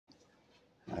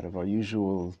out of our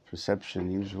usual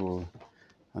perception, usual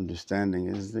understanding,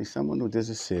 is there's someone who does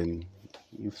a sin,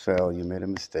 you fell, you made a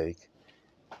mistake,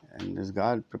 and there's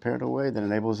God prepared a way that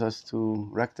enables us to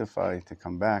rectify, to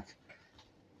come back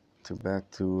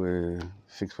to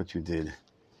fix what you did.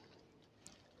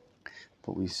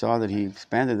 But we saw that he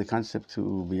expanded the concept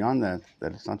to beyond that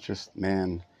it's not just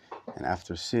man and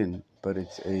after sin, but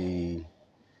it's a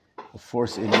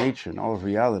force in nature, in all of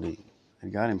reality.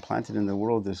 And God implanted in the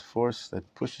world this force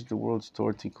that pushes the world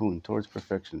toward tikkun, towards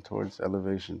perfection, towards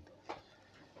elevation,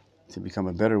 to become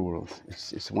a better world.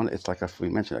 It's like we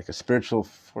mentioned, like a spiritual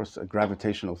force, a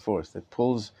gravitational force that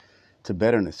pulls to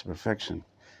betterness, to perfection.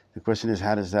 The question is,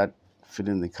 how does that fit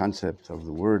in the concept of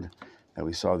the word that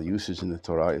we saw? The usage in the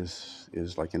Torah is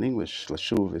like in English,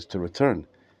 lashuv is to return.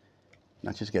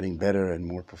 Not just getting better and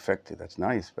more perfected, that's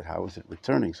nice, but how is it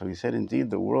returning? So he said, indeed,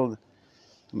 the world,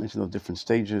 I mentioned those different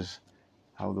stages,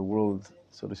 how the world,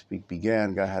 so to speak,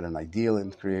 began. God had an ideal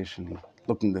in creation. He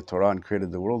looked in the Torah and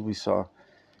created the world. We saw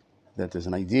that there's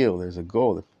an ideal, there's a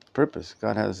goal, a purpose.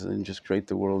 God didn't just create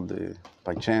the world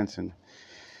by chance,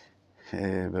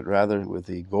 but rather with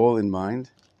the goal in mind.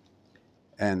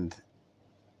 And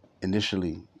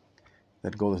initially,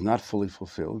 that goal is not fully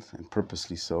fulfilled, and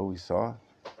purposely so, we saw,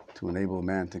 to enable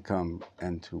man to come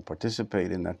and to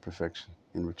participate in that perfection,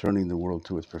 in returning the world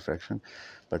to its perfection.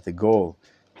 But the goal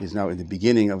is now in the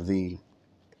beginning of the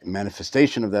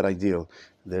manifestation of that ideal.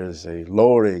 There's a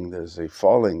lowering, there's a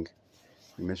falling.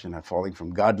 We mentioned that falling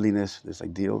from godliness, this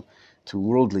ideal, to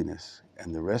worldliness.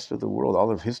 And the rest of the world, all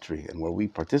of history, and where we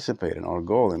participate in our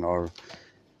goal and our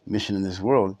mission in this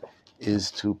world,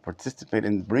 is to participate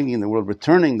in bringing the world,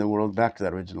 returning the world back to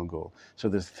that original goal. So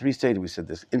there's three stages. We said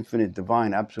this infinite,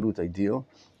 divine, absolute ideal.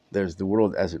 There's the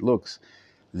world as it looks.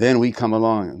 Then we come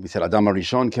along. We said Adam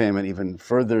HaRishon came and even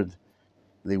furthered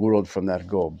the world from that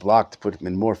goal, put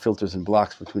in more filters and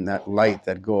blocks between that light,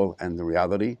 that goal, and the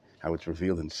reality, how it's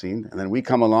revealed and seen. And then we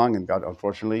come along, and God,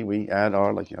 unfortunately, we add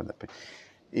our,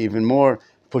 even more,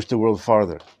 push the world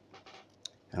farther.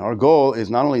 And our goal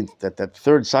is not only that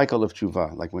third cycle of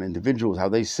tshuva, like when individuals, how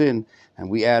they sin, and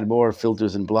we add more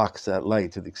filters and blocks to that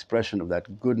light, to the expression of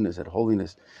that goodness, that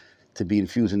holiness, to be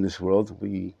infused in this world.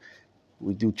 We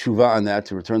do tshuva on that,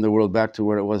 to return the world back to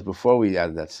where it was before we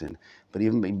added that sin. But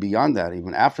even beyond that,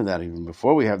 even after that, even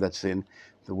before we have that sin,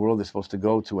 the world is supposed to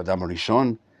go to Adam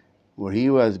HaRishon, where he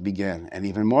began, and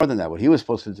even more than that, what he was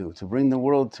supposed to do, to bring the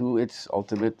world to its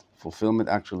ultimate fulfillment,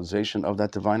 actualization of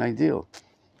that divine ideal,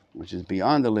 which is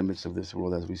beyond the limits of this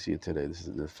world as we see it today. This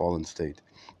is the fallen state.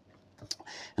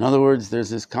 In other words, there's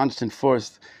this constant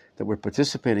force that we're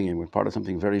participating in. We're part of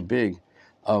something very big,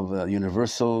 of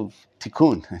universal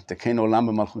tikkun, tekein olam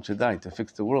b'malchut shaddai, to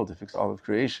fix the world, to fix all of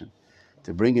creation,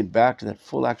 to bring it back to that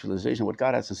full actualization. What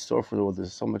God has in store for the world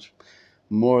is so much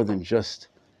more than just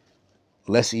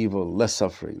less evil, less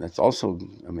suffering. That's also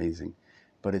amazing.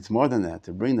 But it's more than that,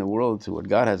 to bring the world to what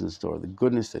God has in store, the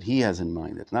goodness that He has in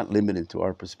mind. It's not limited to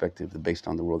our perspective, based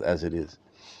on the world as it is.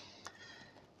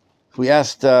 We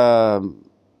asked,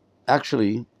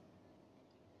 actually,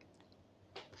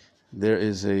 there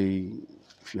is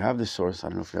if you have the source, I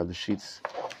don't know if you have the sheets,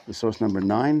 the source number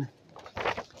 9.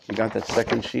 You got that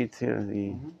second sheet here,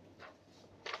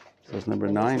 source number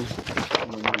 9?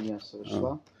 Yes,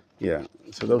 so yeah,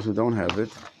 so those who don't have it,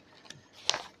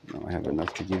 no, I have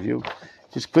enough to give you.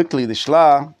 Just quickly, the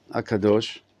Shla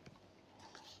HaKadosh,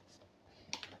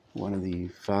 one of the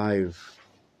 5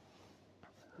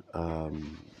 that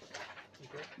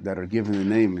are given the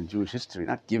name in Jewish history,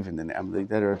 not given the name,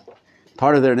 that are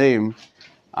part of their name,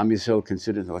 Am Yisrael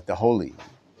considered like the holy.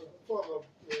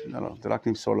 No, זה רק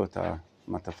נמסור לו את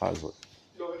המעטפה הזאת.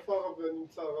 לא, איפה הרב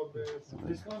נמצא? הרב...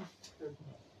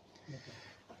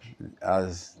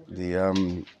 As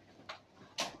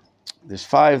there's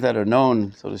 5 that are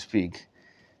known, so to speak,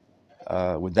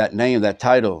 with that name, that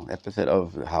title, epithet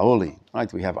of Haoli,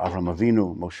 right? We have Avraham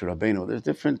Avinu, Moshe Rabbeinu. There's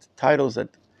different titles that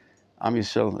Am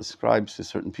Yisrael ascribes to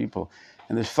certain people.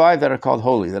 And there's 5 that are called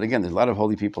holy. That again, there's a lot of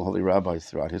holy people, holy rabbis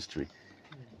throughout history.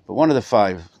 But one of the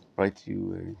 5, right?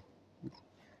 You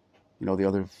know the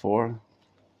other 4?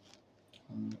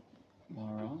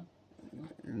 No,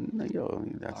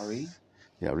 that's Ari?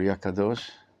 Yeah, Ari HaKadosh.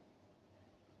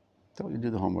 So you do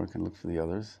the homework and look for the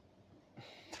others.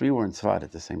 3 were in Tzfat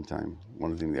at the same time.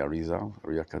 One of them, the Arizal,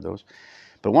 Ari HaKadosh.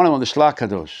 But one of them, the Shla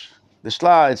HaKadosh. The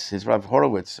Shla, it's his Rav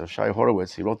Horowitz, or Shai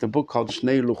Horowitz. He wrote the book called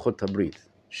Shnei Luchot HaBrit,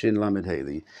 Shin Lamed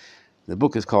Hey. The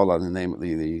book is called on the name of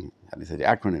the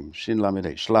acronym, Shin Lamed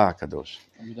Hey, Shla HaKadosh.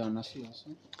 Yehuda Nasi also?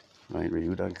 Right,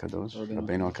 Yehuda HaKadosh,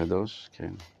 Rabbeinu HaKadosh.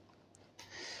 Okay.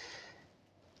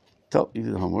 So you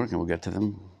do the homework and we'll get to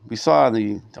them. We saw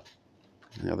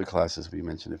In the other classes, we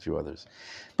mentioned a few others.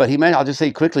 But he meant, I'll just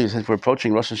say quickly, since we're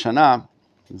approaching Rosh Hashanah,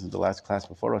 this is the last class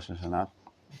before Rosh Hashanah.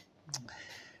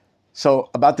 So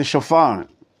about the shofar,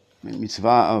 the mitzvah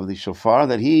of the shofar,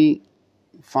 that he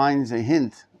finds a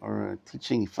hint or a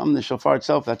teaching from the shofar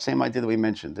itself, that same idea that we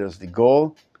mentioned. There's the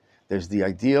goal, there's the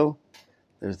ideal,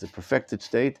 there's the perfected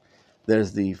state,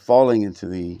 there's the falling into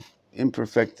the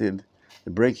imperfected,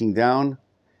 the breaking down.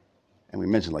 And we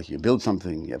mentioned, like, you build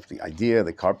something, you have the idea,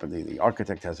 the carpenter, the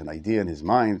architect has an idea in his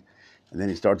mind, and then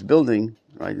he starts building,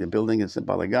 right? The building is the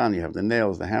balagan, you have the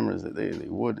nails, the hammers, the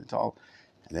wood, it's all.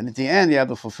 And then at the end, you have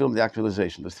the fulfillment, the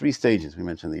actualization. There's 3 stages. We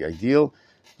mentioned the ideal,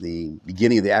 the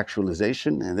beginning of the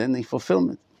actualization, and then the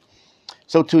fulfillment.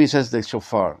 So too, he says the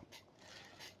shofar.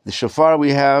 The shofar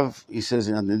we have, he says,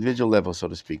 on the individual level, so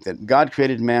to speak, that God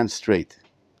created man straight,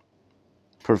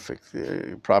 perfect,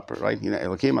 proper, right?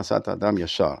 Elokim asat adam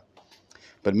yashar.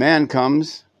 But man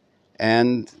comes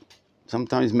and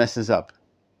sometimes messes up.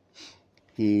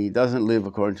 He doesn't live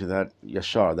according to that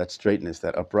yashar, that straightness,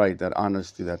 that upright, that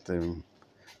honesty, that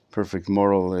perfect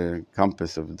moral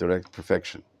compass of direct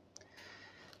perfection.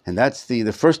 And that's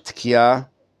the first tkiyah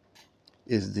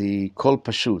is the kol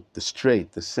pashut, the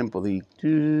straight, the simple, the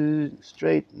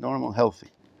straight, normal, healthy.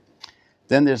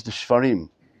 Then there's the shvarim.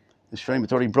 The shvarim,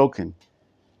 it's already broken.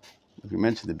 Like we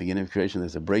mentioned at the beginning of creation,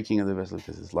 there's a breaking of the vessel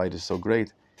because this light is so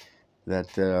great that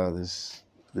there's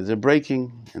a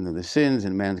breaking, and then the sins,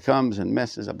 and man comes and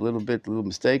messes up a little bit, little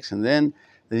mistakes, and then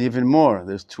there's even more.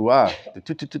 There's tuah,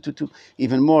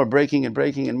 even more breaking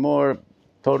and more,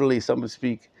 totally, some would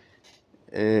speak,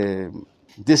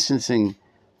 distancing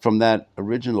from that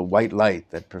original white light,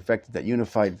 that perfected, that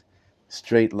unified,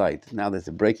 straight light. Now there's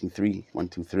the breaking 3, 1,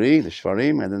 2, 3, the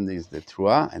shvarim, and then there's the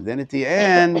tuah, and then at the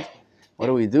end, what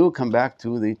do? Come back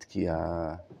to the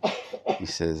tkiyah. He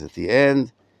says at the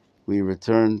end, we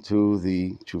return to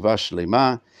the tshuva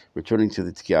shlema, returning to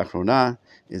the tkiyah achrona,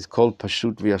 is called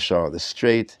pashut v'yashar, the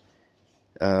straight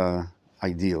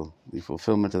ideal, the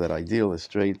fulfillment of that ideal, the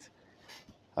straight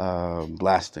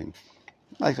blasting.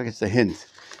 Like it's a hint.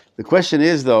 The question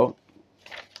is, though,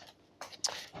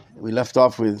 we left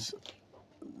off with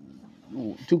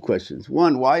 2 questions.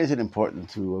 One, why is it important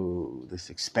to this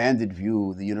expanded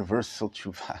view, the universal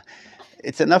tshuva?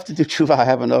 It's enough to do tshuva. I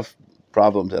have enough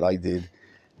problems that I did,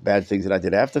 bad things that I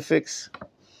did have to fix.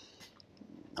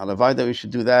 Halavai that we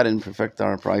should do that and perfect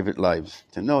our private lives.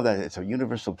 To know that it's a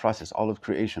universal process, all of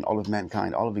creation, all of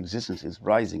mankind, all of existence is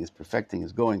rising, is perfecting,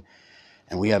 is going,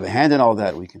 and we have a hand in all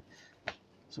that. We can.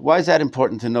 So why is that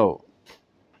important to know?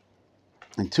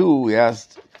 And 2, we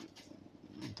asked,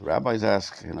 the rabbis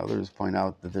ask, and others point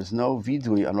out that there's no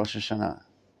vidui on Rosh Hashanah.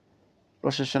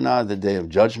 Rosh Hashanah, the day of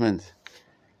judgment,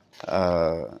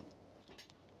 the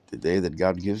day that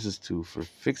God gives us to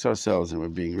fix ourselves, and we're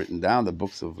being written down, the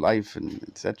books of life, and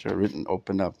etc., written,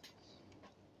 open up.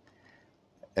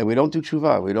 And we don't do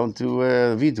tshuva, we don't do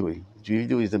vidui.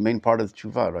 Vidui is the main part of the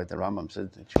tshuva, right? The Rambam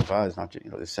said that tshuva is not,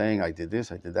 the saying, I did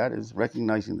this, I did that, is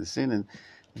recognizing the sin, and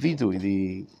vidui,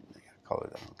 the, call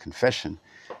it confession,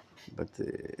 but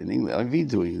in English,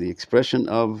 vidui, the expression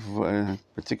of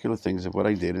particular things of what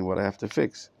I did and what I have to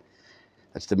fix.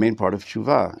 That's the main part of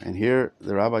tshuva. And here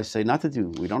the rabbis say not to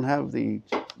do. We don't have the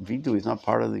vidui, is not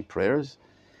part of the prayers.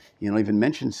 You don't even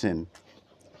mention sin.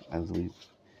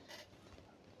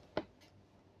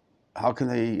 How can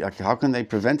they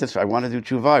prevent us? I want to do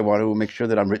tshuva. I want to make sure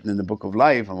that I'm written in the book of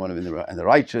life. I want to be in the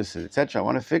righteous, etc. I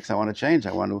want to fix. I want to change.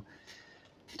 I want to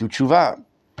do tshuva.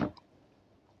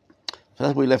 So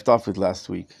that's what we left off with last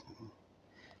week.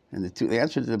 And the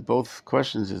answer to both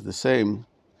questions is the same.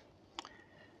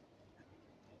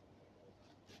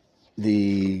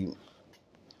 The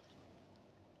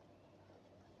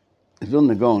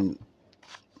Vilna Gaon,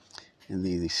 in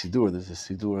the Siddur, there's a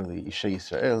Siddur, the Isha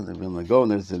Yisrael, the Vilna Gaon,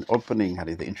 there's an opening,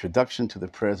 the introduction to the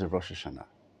prayers of Rosh Hashanah.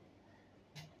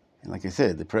 And like I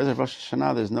said, the prayers of Rosh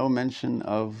Hashanah, there's no mention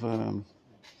of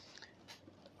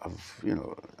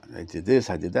I did this,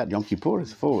 I did that. Yom Kippur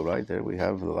is full, right? There we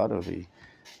have a lot of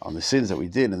on the sins that we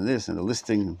did, and this, and the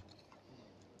listing.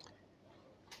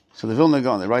 So the Vilna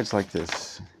Gaon, it writes like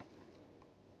this.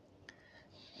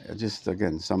 Just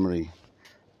again, summary.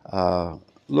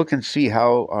 Look and see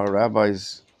how our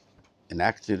rabbis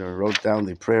enacted or wrote down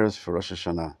the prayers for Rosh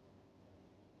Hashanah.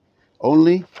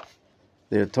 Only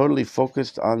they are totally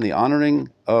focused on the honoring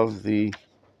of the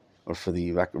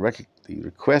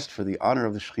request for the honor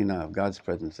of the Shekhinah, of God's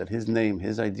presence, that His name,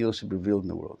 His ideal should be revealed in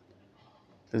the world.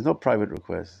 There's no private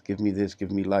request. Give me this,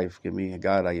 give me life, give me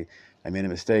God, I made a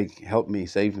mistake, help me,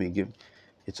 save me.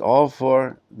 It's all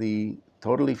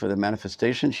totally for the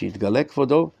manifestation, Sheyitgaleh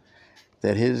Kvodo,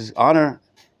 that His honor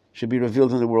should be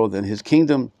revealed in the world, and his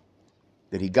kingdom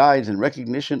that he guides in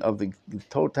recognition of the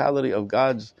totality of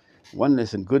God's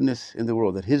oneness and goodness in the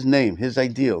world, that his name, his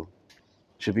ideal,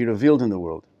 should be revealed in the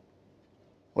world.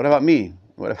 What about me?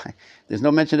 There's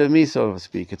no mention of me, so to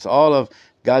speak. It's all of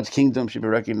God's kingdom should be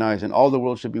recognized, and all the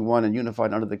world should be one and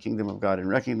unified under the kingdom of God, and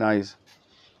recognize.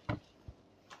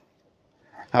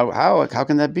 How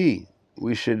can that be?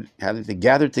 We should have to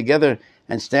gather together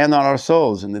and stand on our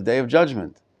souls in the day of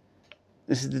judgment.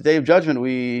 This is the day of judgment.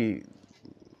 We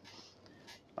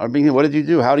are being, what did you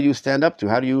do? How do you stand up to?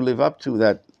 How do you live up to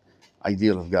that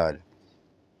ideal of God?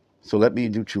 So let me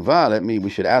do tshuva. We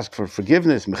should ask for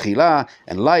forgiveness, mechila,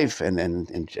 and life, and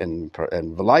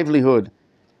livelihood,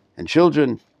 and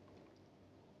children.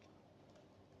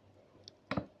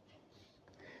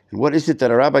 And what is it that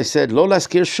a rabbi said? Lo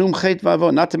laskir shum chet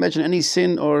v'avo, not to mention any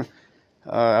sin or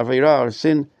aveira or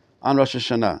sin on Rosh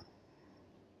Hashanah.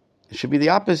 It should be the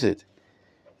opposite.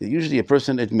 Usually a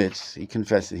person admits, he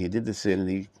confesses, he did the sin and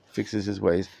he fixes his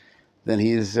ways, then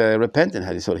he is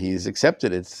repentant, so he is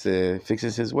accepted, it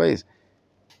fixes his ways.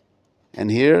 And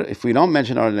here, if we don't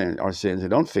mention our sins, we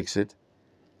don't fix it,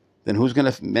 then who's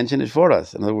going to mention it for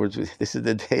us? In other words, this is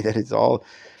the day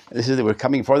that we're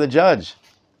coming for the judge.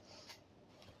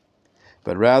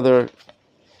 But rather,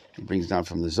 he brings down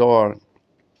from the Zohar,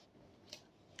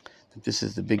 that this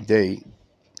is the big day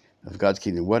of God's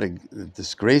kingdom. What a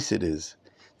disgrace it is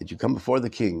that you come before the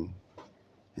king,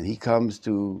 and he comes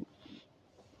to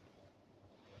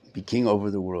be king over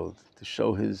the world, to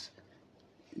show his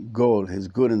goal, his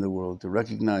good in the world, to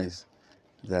recognize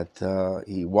that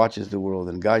he watches the world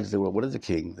and guides the world. What is a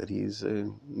king? That he's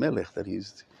a melech, that he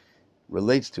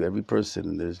relates to every person,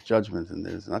 and there's judgment, and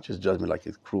there's not just judgment like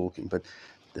a cruel king, but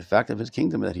the fact of his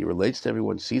kingdom, that he relates to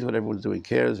everyone, sees what everyone's doing,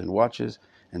 cares and watches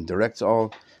and directs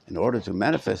all in order to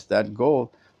manifest that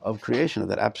goal of creation, of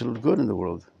that absolute good in the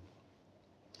world.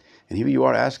 And here you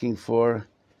are asking for,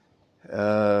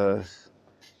 I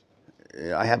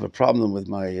have a problem with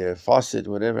my faucet,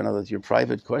 whatever, and that's your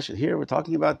private question. Here we're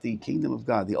talking about the kingdom of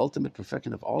God, the ultimate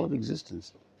perfection of all of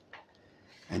existence.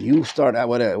 And you start out,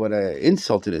 what a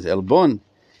insult it is, elbon,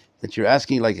 that you're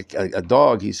asking like a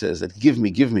dog, he says, that give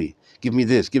me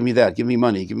this, give me that, give me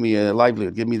money, give me a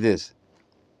livelihood, give me this.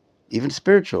 Even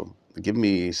spiritual, give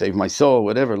me, save my soul,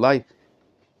 whatever, life.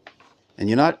 And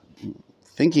you're not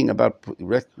thinking about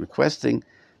requesting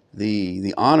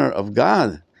the honor of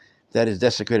God that is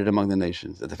desecrated among the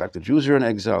nations, that the fact that Jews are in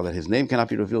exile, that his name cannot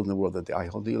be revealed in the world, that the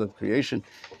ideal of creation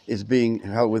is being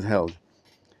withheld.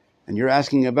 And you're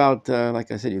asking about,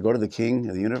 like I said, you go to the king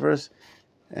of the universe,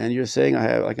 and you're saying, I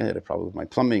had a problem with my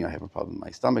plumbing, I have a problem,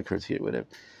 my stomach hurts here, whatever.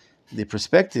 The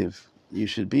perspective, you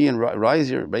should be and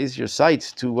raise your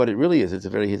sights to what it really is. It's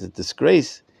a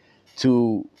disgrace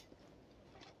to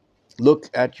look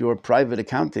at your private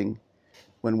accounting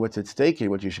when what's at stake here,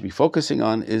 what you should be focusing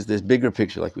on, is this bigger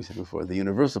picture, like we said before, the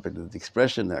universal picture, the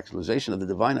expression, the actualization of the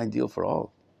divine ideal for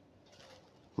all.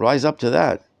 Rise up to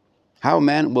that. How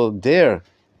man will dare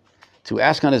to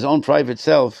ask on his own private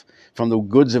self from the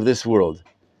goods of this world,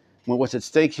 when what's at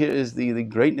stake here is the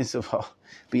greatness of all,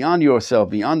 beyond yourself,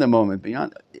 beyond the moment,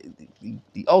 beyond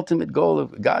the ultimate goal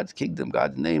of God's kingdom,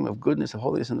 God's name of goodness, of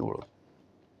holiness in the world.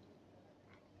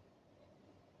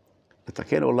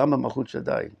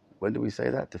 When do we say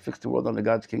that? To fix the world under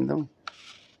God's kingdom?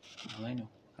 Aleinu.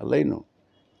 Aleinu.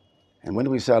 And when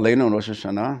do we say Aleinu on Rosh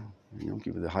Hashanah?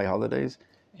 Give it the high holidays.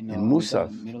 In Musaf,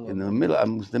 in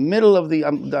the middle of the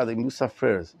Musaf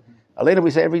prayers. Aleinu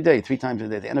we say every day, 3 times a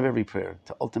day, at the end of every prayer.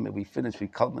 To ultimate, we finish, the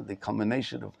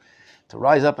culmination of, to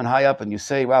rise up and high up, and you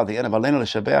say, wow, the end of Aleinu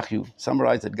l'shabeach, you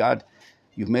summarize that God,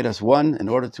 you've made us one in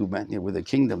order to, with the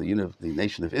kingdom, the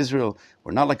nation of Israel.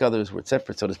 We're not like others, we're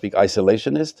separate, so to speak,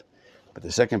 isolationist. But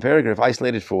the second paragraph,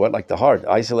 isolated for what? Like the heart.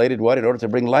 Isolated what? In order to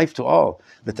bring life to all.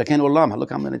 The taken olam. Look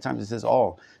how many times it says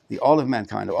all. The all of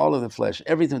mankind, all of the flesh,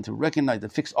 everything to recognize, to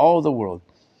fix all the world.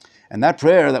 And that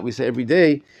prayer that we say every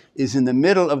day is in the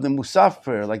middle of the Musaf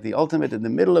prayer, like the ultimate, in the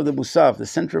middle of the Musaf. The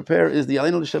central prayer is the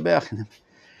Aleinu l'shabeach.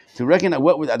 To recognize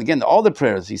again, all the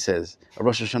prayers, he says, of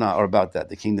Rosh Hashanah are about that,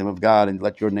 the kingdom of God, and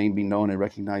let your name be known and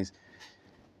recognized.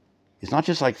 It's not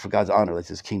just like for God's honor, it's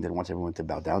his kingdom, wants everyone to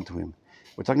bow down to him.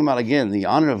 We're talking about, again, the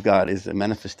honor of God is the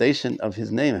manifestation of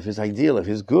his name, of his ideal, of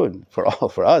his good for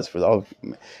us, for all,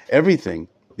 everything,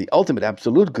 the ultimate,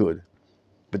 absolute good.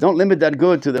 But don't limit that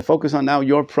good to the focus on now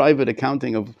your private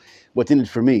accounting of what's in it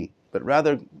for me, but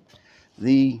rather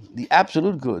the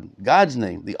absolute good, God's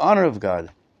name, the honor of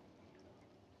God.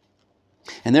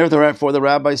 And therefore the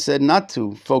rabbi said not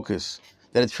to focus,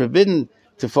 that it's forbidden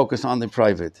to focus on the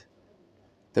private,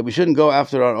 that we shouldn't go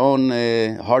after our own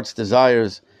heart's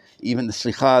desires even the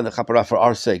slicha, the chaparah for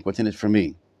our sake, what's in it for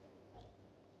me.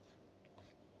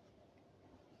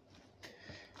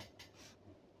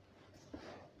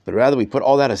 But rather we put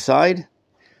all that aside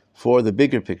for the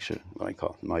bigger picture, what I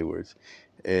call, in my words,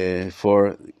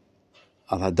 for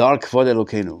al-hadar kvod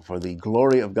Elokeinu, for the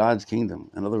glory of God's kingdom.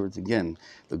 In other words, again,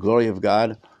 the glory of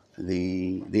God,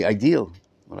 the ideal,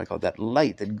 what I call that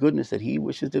light, that goodness that He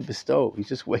wishes to bestow. He's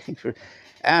just waiting for,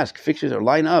 ask, fix yourself,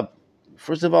 line up.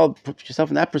 First of all, put yourself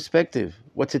in that perspective.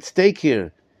 What's at stake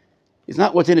here? It's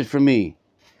not what's in it for me.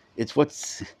 It's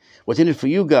what's in it for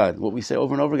you, God. What we say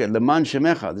over and over again. Leman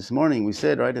shemecha. This morning we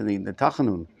said, right, in the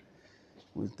Tachanun.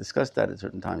 We've discussed that at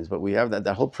certain times, but we have that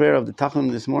whole prayer of the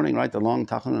Tachanun this morning, right? The long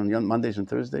Tachanun on Mondays and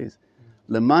Thursdays.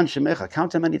 Leman shemecha.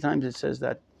 Count how many times it says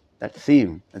that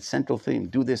theme, that central theme.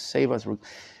 Do this, save us.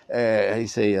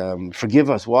 Forgive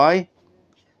us. Why?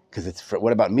 Because it's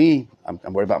what about me? I'm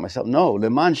worried about myself. No,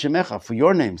 leman shemecha, for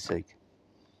your name's sake.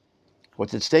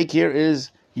 What's at stake here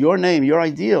is your name, your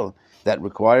ideal. That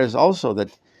requires also,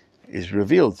 that is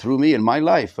revealed through me in my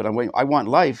life. But I want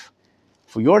life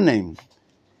for your name.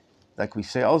 Like we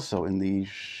say also in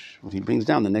what he brings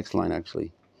down, the next line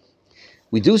actually.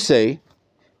 We do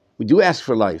ask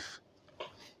for life.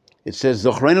 It says,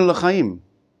 Zochreinu l'chaim, in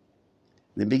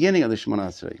the beginning of the Shemona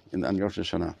Esrei, on Rosh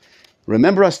Hashanah.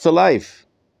 Remember us to life.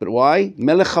 But why?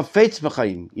 Melech chafetz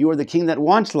b'chaim. You are the king that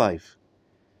wants life.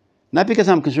 Not because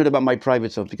I'm concerned about my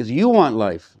private self, because you want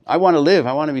life. I want to live.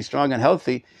 I want to be strong and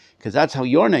healthy, because that's how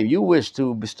your name, you wish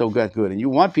to bestow that good. And you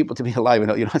want people to be alive.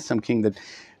 You're not some king that,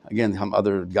 again, some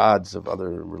other gods of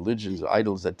other religions,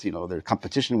 idols that, they're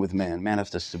competition with man. Man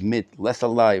has to submit, less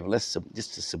alive,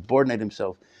 just to subordinate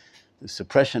himself. The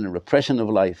suppression and repression of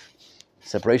life,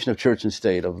 separation of church and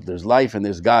state. There's life and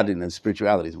there's God in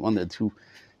spirituality. It's one that two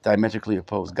diametrically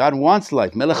opposed. God wants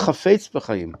life. Melech chafetz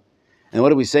b'chaim. And what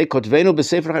do we say? Kotvenu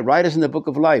b'sefer chayim. Write us in the book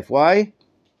of life. Why?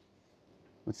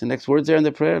 What's the next words there in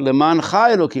the prayer? Leman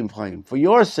chai Elokim chayim. For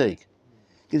your sake.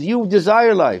 Because you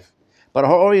desire life. But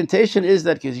our orientation is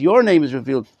that because your name is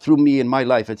revealed through me in my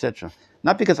life, etc.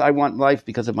 Not because I want life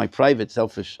because of my private,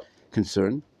 selfish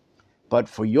concern, but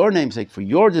for your name's sake, for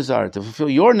your desire to fulfill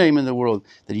your name in the world,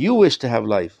 that you wish to have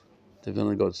life. The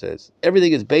Vilna Gaon says.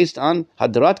 Everything is based on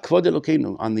Hadrat Kvod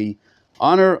Elokeinu, on the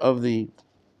honor of the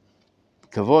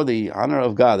Kavod, the honor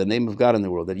of God, the name of God in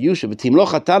the world, that you should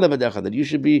that you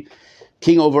should be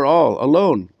king over all,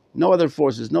 alone. No other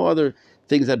forces, no other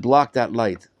things that block that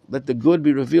light. Let the good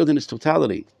be revealed in its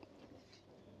totality.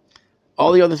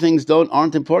 All the other things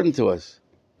aren't important to us.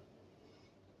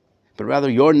 But rather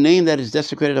your name that is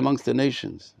desecrated amongst the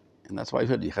nations. And that's why I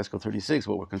heard Yechezkel 36,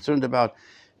 what we're concerned about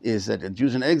is that a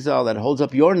Jews in exile that holds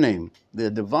up your name,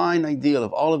 the divine ideal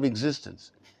of all of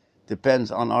existence, depends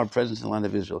on our presence in the land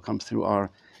of Israel. It comes through our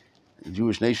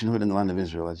Jewish nationhood in the land of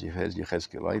Israel, as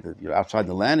Yechezkel, right? That you're outside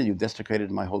the land and you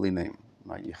desecrated my holy name,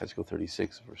 right? Yechezkel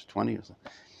 36, verse 20 or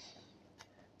something.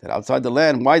 That outside the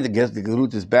land, why the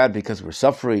Gelut is bad? Because we're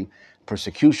suffering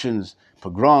persecutions,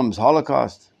 pogroms,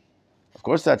 Holocaust. Of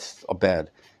course that's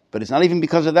bad. But it's not even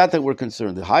because of that we're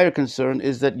concerned. The higher concern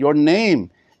is that your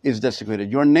name is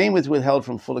desecrated. Your name is withheld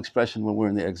from full expression when we're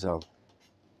in the exile.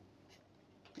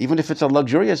 Even if it's a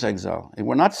luxurious exile, and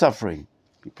we're not suffering.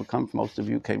 Most of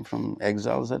you came from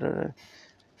exiles that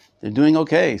they're doing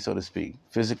okay, so to speak,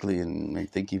 physically, and I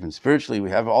think even spiritually. We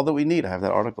have all that we need. I have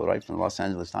that article right from the Los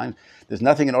Angeles Times. There's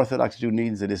nothing an Orthodox Jew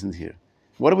needs that isn't here.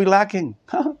 What are we lacking?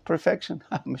 Perfection.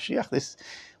 Mashiach.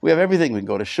 We have everything. We can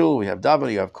go to shul. We have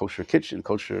davening. You have kosher kitchen,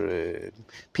 kosher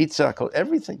pizza,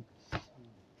 everything.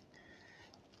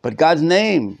 But God's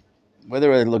name,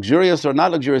 whether a luxurious or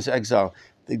not luxurious exile,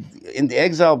 in the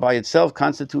exile by itself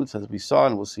constitutes, as we saw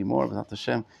and we'll see more about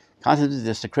Hashem, constitutes the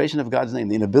desecration of God's name,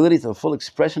 the inability to the full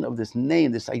expression of this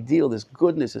name, this ideal, this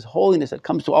goodness, this holiness that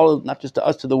comes to all, not just to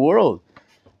us, to the world.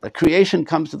 That creation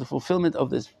comes to the fulfillment of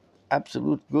this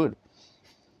absolute good.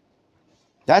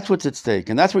 That's what's at stake,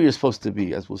 and that's where you're supposed to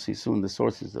be, as we'll see soon, the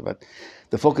sources of it.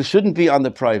 The focus shouldn't be on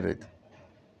the private,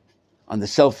 on the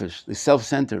selfish, the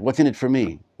self-centered. What's in it for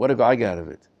me? What do I get out of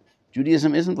it?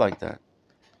 Judaism isn't like that.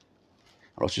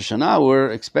 Rosh Hashanah, we're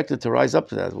expected to rise up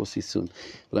to that. We'll see soon.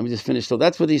 But let me just finish. So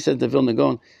that's what he said to Vilna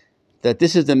Gaon, that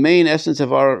this is the main essence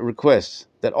of our request,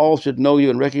 that all should know you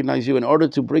and recognize you in order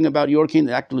to bring about your kingdom,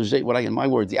 the actualization,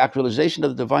 the actualization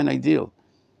of the divine ideal.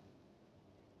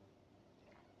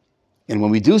 And when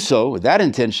we do so, with that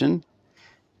intention,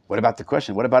 what about the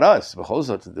question? What about us?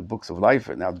 The books of life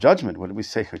and now judgment. What do we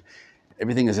say?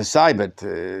 Everything is aside, but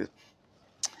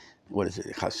what is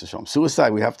it?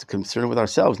 Suicide, we have to concern with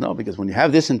ourselves. No, because when you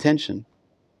have this intention,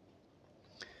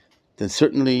 then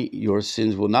certainly your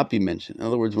sins will not be mentioned. In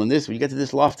other words, when you get to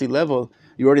this lofty level,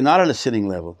 you're already not on a sinning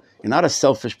level. You're not a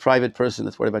selfish, private person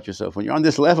that's worried about yourself. When you're on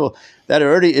this level, that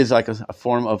already is like a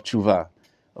form of tshuva,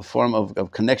 a form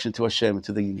of connection to Hashem.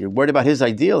 You're worried about His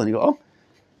ideal, and you go, oh.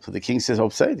 So the king says, oh,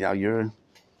 say, now you're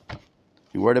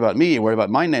worried about me. You're worried about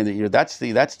my name. That's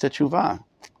the tshuva.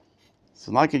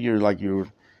 So not that your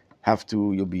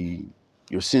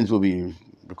sins will be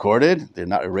recorded. They're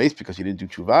not erased because you didn't do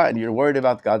tshuva, and you're worried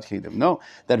about God's kingdom. No,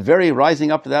 that very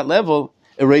rising up to that level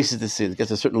erases the sin. It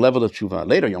gets a certain level of tshuva.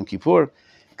 Later, Yom Kippur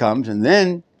comes, and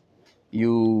then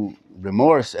you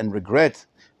remorse and regret.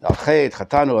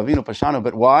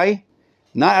 But why?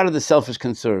 Not out of the selfish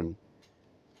concern.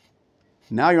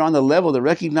 Now you're on the level that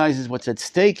recognizes what's at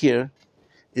stake here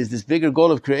is this bigger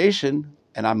goal of creation,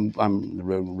 and the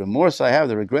remorse I have,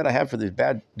 the regret I have for these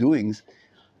bad doings,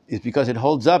 is because it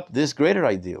holds up this greater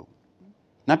ideal.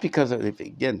 Not because,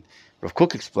 again, Rav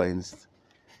Kook explains,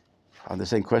 on the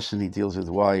same question he deals with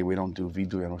why we don't do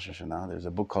Vidui on Rosh Hashanah. There's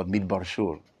a book called Midbar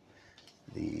Shur,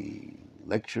 the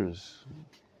lectures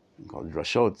called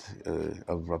Drashot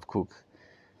of Rav Kook.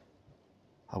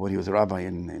 When he was a rabbi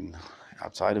in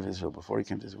outside of Israel, before he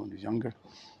came to Israel when he was younger.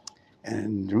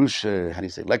 And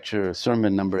lecture,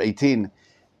 sermon number 18,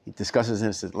 he discusses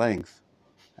this at length.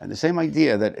 And the same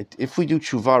idea that if we do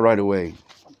tshuva right away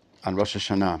on Rosh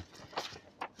Hashanah,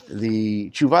 the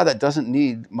tshuva that doesn't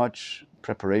need much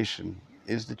preparation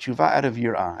is the tshuva out of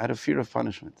yirah, out of fear of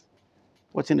punishment.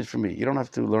 What's in it for me? You don't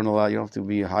have to learn a lot. You don't have to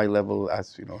be a high level,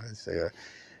 as a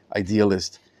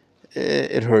idealist.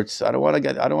 It hurts. I don't want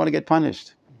to get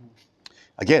punished.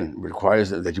 Again, it requires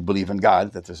that you believe in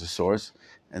God, that there's a source,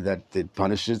 and that it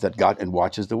punishes, that God and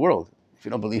watches the world. If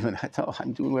you don't believe in that,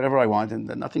 I'm doing whatever I want, and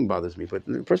nothing bothers me. But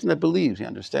the person that believes, he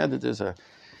understands that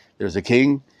there's a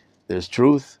king, there's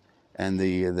truth, and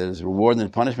there's reward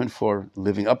and punishment for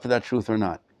living up to that truth or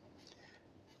not.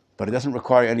 But it doesn't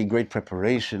require any great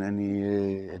preparation,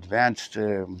 any advanced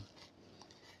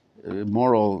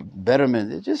moral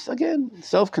betterment. It's just, again,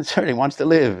 self-concerning, wants to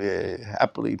live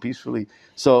happily, peacefully.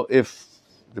 So if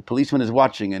the policeman is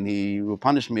watching and he will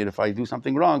punish me if I do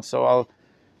something wrong, so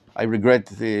I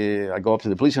regret I go up to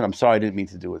the policeman, I'm sorry, I didn't mean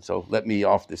to do it, so let me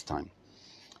off this time.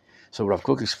 So Rav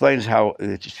Kook explains how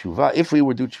tshuva, if we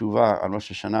would do tshuva on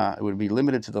Rosh Hashanah, it would be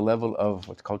limited to the level of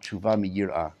what's called tshuva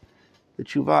miyirah, the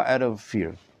tshuva out of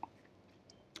fear,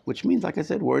 which means, like I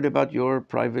said, worried about your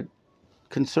private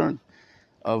concern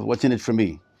of what's in it for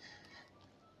me.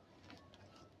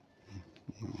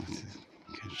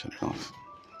 Can't shut it off.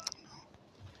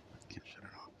 Can't shut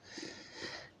it off.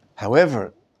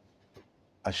 However,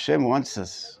 Hashem wants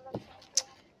us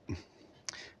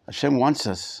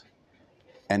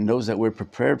and knows that we're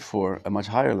prepared for a much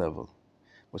higher level,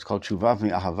 what's called tshuva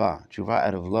mi'ahava, tshuva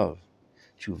out of love,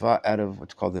 tshuva out of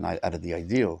what's called out of the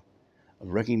ideal, of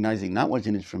recognizing not what's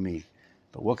in it for me,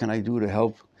 but what can I do to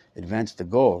help advance the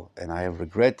goal. And I have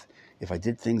regret if I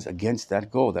did things against that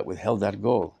goal, that withheld that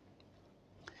goal.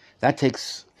 That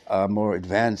takes a more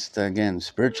advanced, again,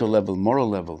 spiritual level, moral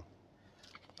level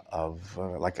of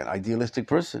like an idealistic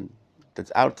person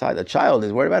that's outside. A child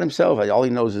is worried about himself. All he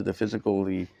knows is the physical,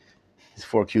 his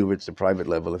 4 cubits, the private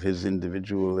level of his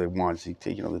individual wants. He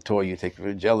take, the toy you take,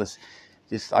 very jealous.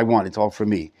 Just, I want, it's all for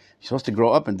me. You're supposed to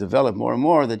grow up and develop more and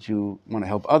more that you want to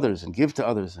help others and give to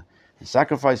others and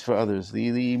sacrifice for others.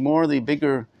 The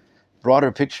bigger,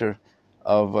 broader picture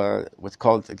of what's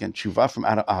called, again, tshuva from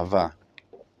out of ahava.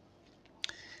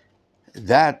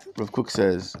 That, Rav Kook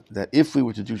says, that if we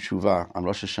were to do tshuva on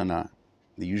Rosh Hashanah,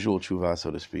 the usual tshuva,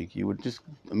 so to speak, you would just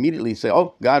immediately say,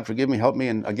 oh, God, forgive me, help me,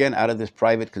 and again, out of this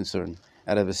private concern,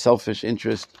 out of a selfish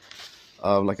interest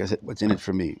of, like I said, what's in it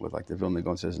for me, what like the Vilna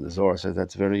Gaon says in the Zohar, says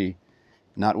that's very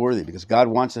not worthy, because God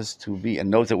wants us to be, and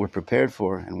knows that we're prepared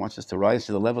for, and wants us to rise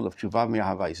to the level of tshuva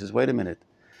mi'ahava. He says, wait a minute,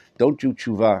 don't do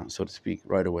tshuva, so to speak,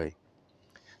 right away.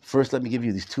 First, let me give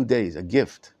you these 2 days, a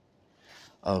gift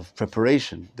of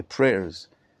preparation, the prayers,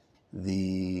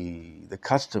 the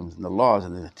customs and the laws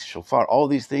and the shofar. All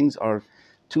these things are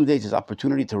 2 days, is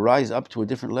opportunity to rise up to a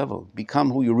different level,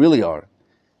 become who you really are.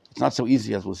 It's not so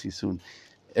easy, as we'll see soon,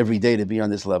 every day to be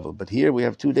on this level. But here we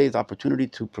have 2 days opportunity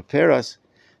to prepare us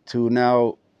to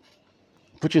now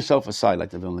put yourself aside,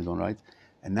 like the Vilna Gaon, right?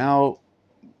 And now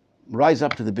rise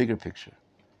up to the bigger picture.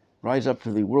 Rise up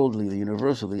to the worldly, the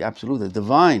universal, the absolute, the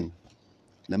divine.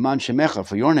 Leman shemecha,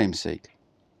 for your name's sake.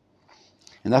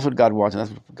 And that's what God wants, and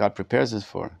that's what God prepares us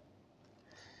for.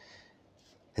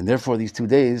 And therefore, these 2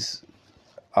 days,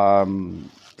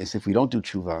 is if we don't do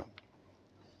tshuva,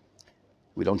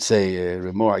 we don't say,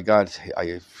 Remo, I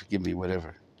forgive me,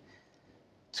 whatever.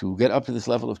 to get up to this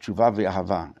level of tshuva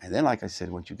ve'ahava. And then, like I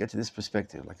said, once you get to this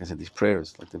perspective, like I said, these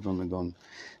prayers, like the Vilna Gaon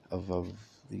of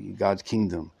the God's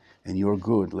kingdom, and you're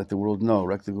good, let the world know,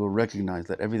 let the world recognize,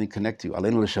 let everything connect to you,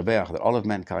 aleinu l'shabeach, that all of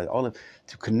mankind,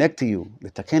 to connect to you,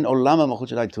 l'taken olam ha'malchut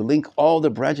shaddai, to link all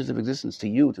the branches of existence to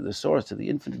you, to the source, to the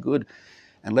infinite good,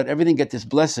 and let everything get this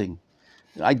blessing.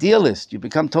 Idealist, you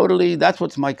become totally, that's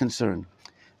what's my concern.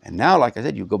 And now, like I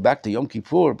said, you go back to Yom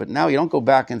Kippur, but now you don't go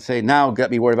back and say, now get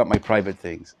me worried about my private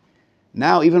things.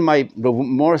 Now even my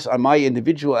remorse on my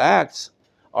individual acts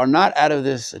are not out of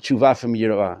this tshuva from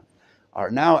Yirah, are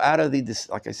now out of this,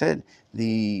 like I said,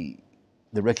 the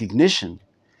recognition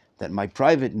that my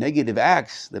private negative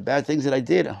acts, the bad things that I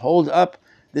did, hold up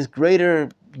this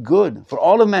greater good for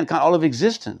all of mankind, all of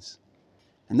existence.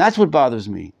 And that's what bothers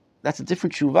me. That's a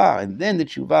different tshuva. And then the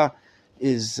tshuva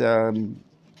is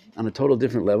on a total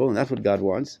different level, and that's what God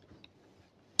wants.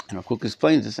 And our Kook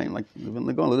explains the same, like a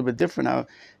little bit different,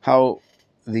 how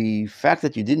the fact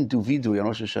that you didn't do vidui on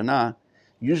Rosh Hashanah,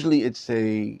 usually it's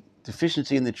a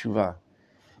deficiency in the tshuva.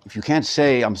 If you can't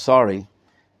say, I'm sorry,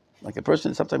 like a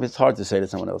person, sometimes it's hard to say to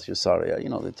someone else, you're sorry.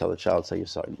 They tell a child, say you're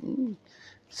sorry.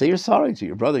 Say you're sorry to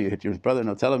your brother. You hit your brother,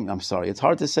 no, tell him, I'm sorry. It's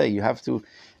hard to say. You have to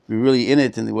be really in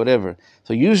it and whatever.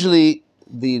 So usually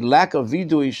the lack of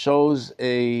vidui shows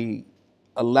a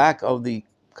lack of the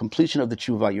completion of the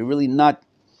tshuva. You're really not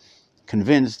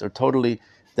convinced or totally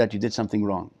that you did something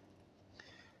wrong.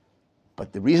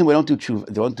 But the reason we don't do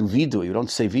tshuva, don't do vidui, we don't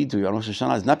say vidui on Rosh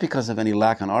Hashanah is not because of any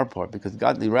lack on our part, because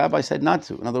God, the Rabbi said not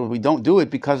to. In other words, we don't do it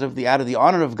because of out of the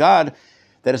honor of God,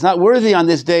 that it's not worthy on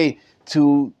this day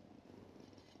to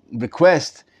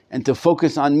request and to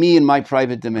focus on me and my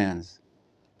private demands,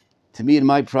 to me and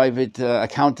my private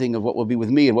accounting of what will be with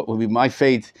me and what will be my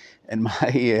fate and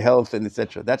my health and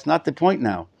etc. That's not the point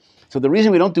now. So the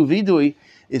reason we don't do vidui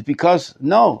is because,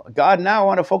 no, God, now I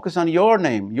want to focus on your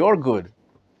name, your good.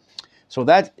 So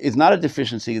that is not a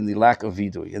deficiency in the lack of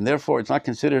vidui, and therefore it's not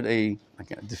considered a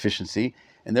deficiency,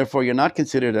 and therefore you're not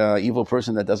considered an evil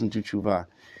person that doesn't do tshuva.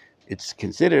 It's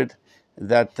considered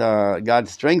that God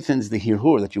strengthens the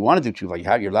hirhur, that you want to do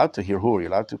tshuva. You're allowed to hirhur,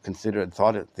 you're allowed to consider and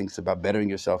things about bettering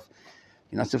yourself.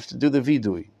 You're not supposed to do the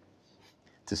vidui,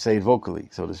 to say it vocally,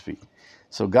 so to speak.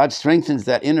 So God strengthens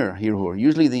that inner hirhur.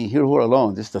 Usually the hirhur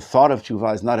alone, just the thought of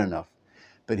tshuva is not enough.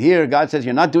 But here God says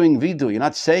you're not doing vidui, you're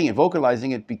not saying it,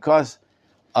 vocalizing it because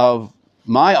of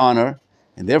my honor,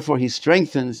 and therefore He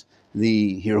strengthens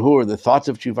the hirhur, the thoughts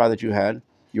of tshuva that you had,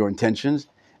 your intentions,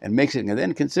 and makes it, and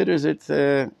then considers it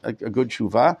a good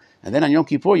tshuva. And then on Yom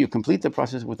Kippur you complete the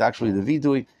process with actually the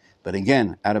vidui, but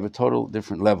again out of a total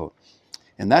different level.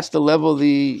 And that's the level,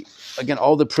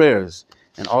 all the prayers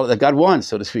and all that God wants,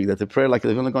 so to speak, that the prayer, like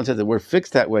the Vilna Gaon says, that we're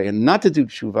fixed that way, and not to do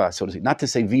tshuva, so to speak, not to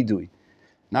say vidui,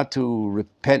 not to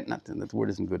repent, that word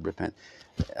isn't good, repent.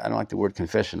 I don't like the word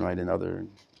confession, right, in other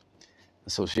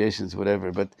associations,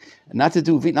 whatever, but not to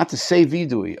say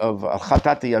vidui of al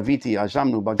chatati, aviti,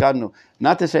 ajamnu, bagadnu,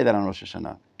 not to say that on Rosh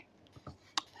Hashanah.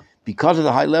 Because of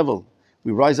the high level,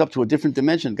 we rise up to a different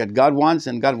dimension that God wants,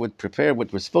 and God would prepare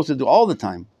what we're supposed to do all the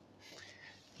time.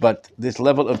 But this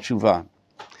level of tshuva,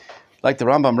 like the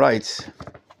Rambam writes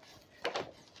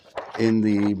in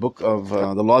the book of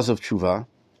the Laws of Tshuva,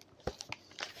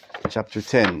 chapter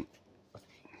 10,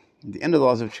 the end of the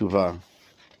Laws of Tshuva,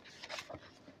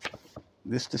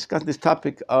 discuss this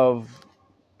topic of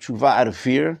tshuva out of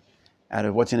fear, out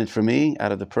of what's in it for me,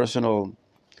 out of the personal,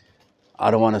 I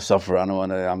don't want to suffer,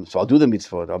 so I'll do the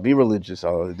mitzvot, I'll be religious,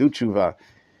 I'll do tshuva,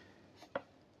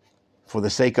 for the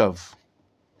sake of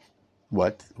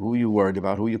what? Who are you worried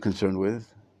about? Who are you concerned with?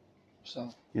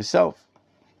 Yourself.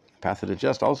 Path of the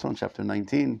Just, also in chapter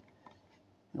 19.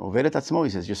 Overet atzmo, he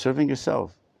says, you're serving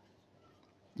yourself.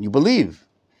 You believe.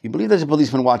 You believe there's a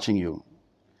policeman watching you.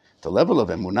 The level of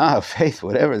emunah, faith,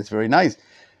 whatever, it's very nice.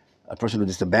 A person who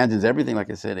just abandons everything, like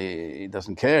I said, he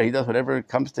doesn't care. He does whatever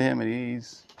comes to him, and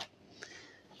he's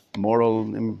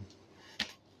moral,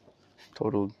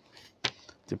 total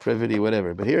depravity,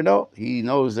 whatever. But here, no, he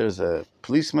knows there's a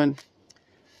policeman.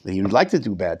 He would like to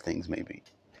do bad things, maybe,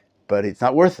 but it's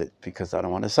not worth it because I don't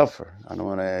want to suffer. I don't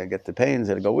want to get the pains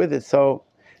that go with it. So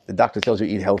the doctor tells you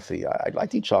eat healthy. I'd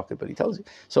like to eat chocolate, but he tells you.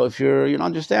 So if you don't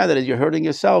understand that you're hurting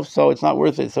yourself, so it's not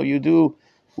worth it. So you do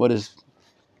what is.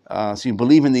 So you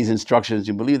believe in these instructions.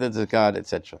 You believe that there's a God,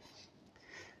 etc.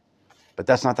 But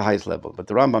that's not the highest level. But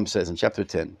the Rambam says in chapter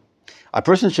 10, a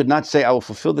person should not say, I will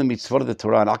fulfill the mitzvot of the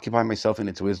Torah and occupy myself in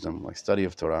its wisdom, like study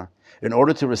of Torah, in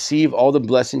order to receive all the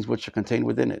blessings which are contained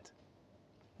within it,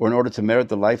 or in order to merit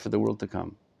the life of the world to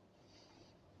come.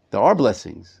 There are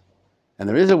blessings, and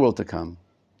there is a world to come.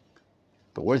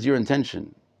 But where's your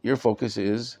intention? Your focus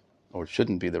is or it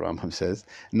shouldn't be, the Rambam says,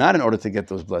 not in order to get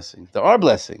those blessings. There are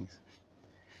blessings.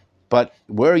 But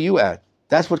where are you at?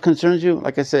 That's what concerns you?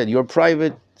 Like I said, your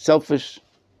private, selfish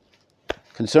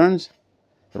concerns,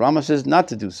 the Rambam says not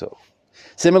to do so.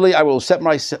 Similarly, I will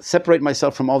separate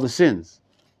myself from all the sins,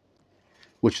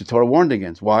 which the Torah warned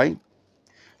against. Why?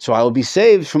 So I will be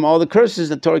saved from all the curses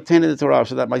that Torah contained in the Torah,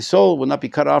 so that my soul will not be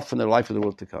cut off from the life of the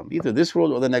world to come, either this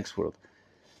world or the next world.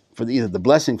 For either the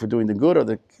blessing for doing the good or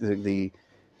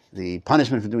the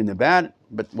punishment for doing the bad.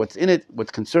 But what's in it,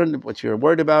 what's concerned, what you're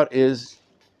worried about is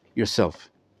yourself.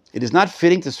 It is not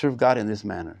fitting to serve God in this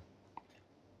manner.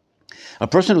 A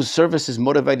person whose service is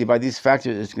motivated by these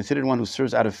factors is considered one who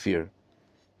serves out of fear.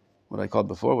 What I called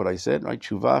before, what I said, right?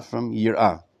 Tshuva from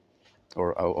yir'ah,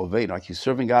 or oved, like he's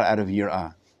serving God out of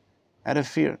yir'ah, out of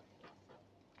fear.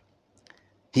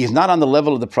 He is not on the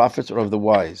level of the prophets or of the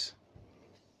wise.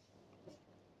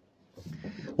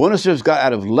 One who serves God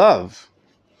out of love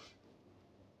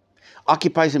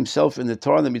occupies himself in the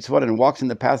Torah and the mitzvot and walks in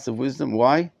the paths of wisdom.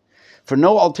 Why? For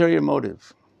no ulterior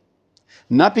motive.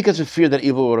 Not because of fear that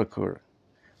evil will occur,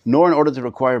 nor in order to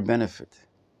require benefit.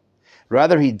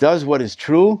 Rather, he does what is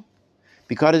true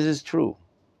because it is true.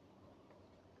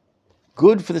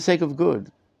 Good for the sake of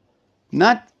good,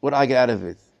 not what I get out of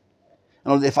it.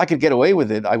 And if I could get away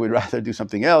with it, I would rather do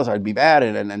something else. I'd be bad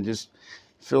at it and just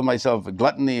fill myself with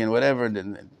gluttony and whatever.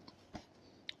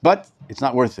 But it's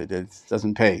not worth it. It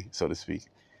doesn't pay, so to speak.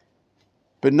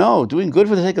 But no, doing good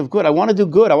for the sake of good. I want to do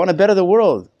good. I want to better the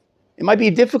world. It might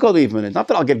be difficult even. It's not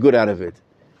that I'll get good out of it.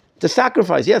 To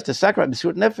sacrifice, yes, to sacrifice,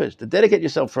 Mesirut Nefesh, to dedicate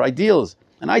yourself for ideals.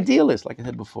 An idealist, like I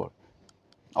said before.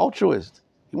 Altruist.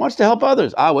 He wants to help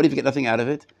others. What if you get nothing out of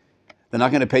it? They're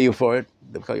not going to pay you for it.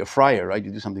 They'll call you a friar, right?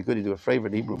 You do something good, you do a favor,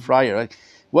 the Hebrew friar, right?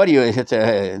 What are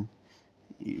you,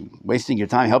 wasting your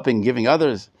time helping, giving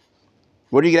others?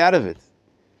 What do you get out of it?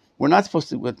 We're not supposed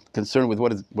to be concerned with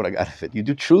what I got out of it. You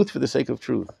do truth for the sake of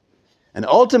truth. And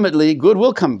ultimately, good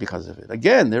will come because of it.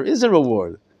 Again, there is a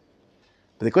reward.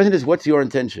 But the question is, what's your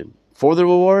intention? For the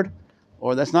reward?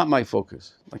 Or that's not my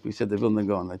focus. Like we said, the Vilna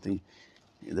Gaon, like the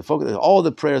focus, all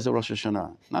the prayers of Rosh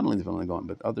Hashanah, not only the Vilna Gaon,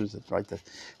 but others that write that,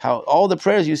 how all the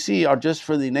prayers you see are just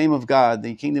for the name of God,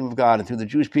 the kingdom of God, and through the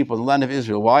Jewish people, the land of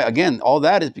Israel. Why? Again, all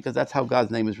that is because that's how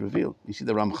God's name is revealed. You see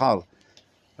the Ramchal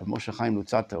of Moshe Chaim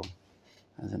Luzzatto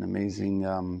has an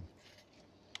amazing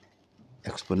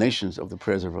explanations of the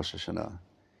prayers of Rosh Hashanah.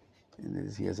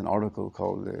 And he has an article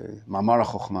called Mamar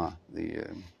HaChochmah,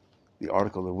 the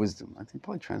article of wisdom. I think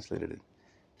probably translated it.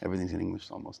 Everything's in English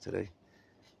almost today.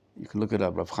 You can look it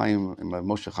up.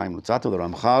 Moshe Chaim Luzzatto, the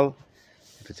Ramchal.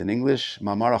 If it's in English,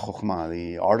 Mamar HaChochmah,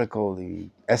 the article, the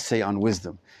essay on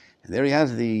wisdom. And there he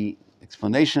has the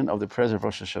explanation of the prayers of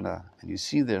Rosh Hashanah. And you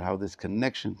see there how this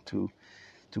connection to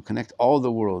connect all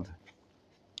the world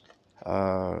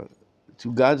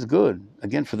to God's good.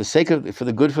 Again, for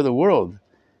the good for the world.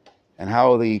 And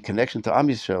how the connection to Am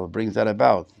Yisrael brings that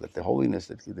about, that the holiness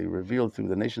that they revealed through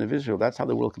the nation of Israel, that's how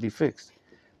the world can be fixed.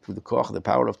 Through the koach, the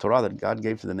power of Torah that God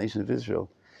gave to the nation of Israel.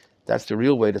 That's the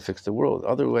real way to fix the world.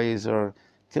 Other ways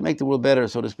can make the world better,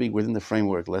 so to speak, within the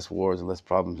framework, less wars and less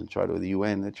problems, and try to, with the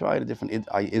UN, they try to different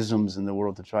isms in the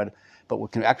world to try to, but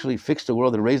what can actually fix the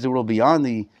world and raise the world beyond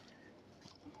the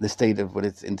state of what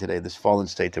it's in today, this fallen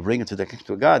state, to bring it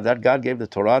to God. That God gave the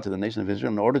Torah to the nation of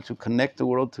Israel in order to connect the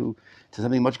world to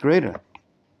something much greater.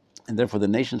 And therefore the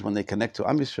nations, when they connect to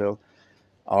Am Yisrael,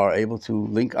 are able to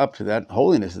link up to that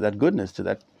holiness, to that goodness, to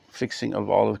that fixing of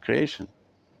all of creation.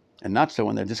 And not so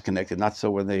when they're disconnected, not so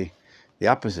when the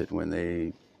opposite, when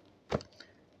they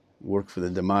work for the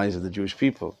demise of the Jewish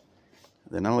people.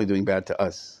 They're not only doing bad to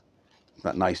us, it's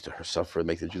not nice to her suffer,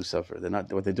 make the Jews suffer. They're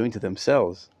not, what they're doing to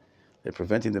themselves, they're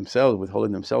preventing themselves,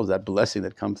 withholding themselves that blessing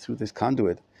that comes through this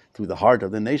conduit, through the heart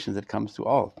of the nations that comes to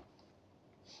all.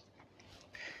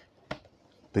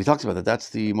 But he talks about that. That's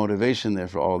the motivation there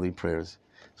for all the prayers.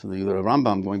 So the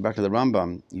Rambam, going back to the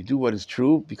Rambam, you do what is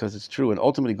true because it's true, and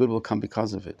ultimately good will come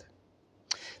because of it.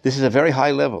 This is a very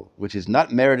high level, which is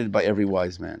not merited by every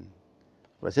wise man.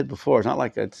 What I said before, it's not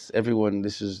like it's everyone,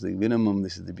 this is the minimum,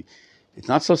 it's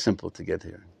not so simple to get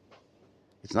here.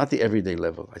 It's not the everyday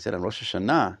level. I said on Rosh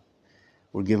Hashanah,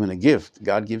 we're given a gift.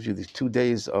 God gives you these 2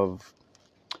 days of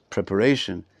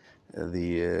preparation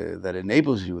that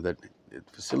enables you, that it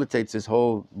facilitates this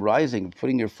whole rising,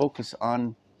 putting your focus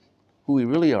on who we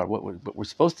really are, what we're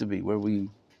supposed to be, what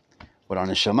our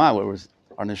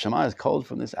neshama is called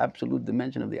from this absolute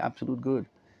dimension of the absolute good.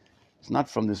 It's not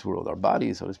from this world. Our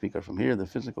bodies, so to speak, are from here, the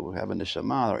physical. We have a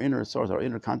neshama, our inner source, our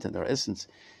inner content, our essence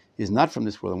is not from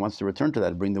this world and wants to return to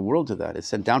that, bring the world to that. It's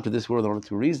sent down to this world in order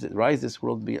to raise this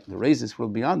world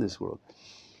beyond this world.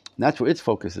 And that's where its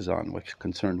focus is on, what you're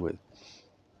concerned with.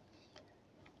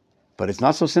 But it's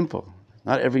not so simple.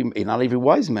 Not every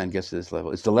wise man gets to this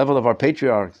level. It's the level of our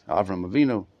patriarchs, Avram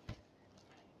Avinu,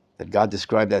 that God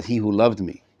described as he who loved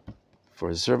me. For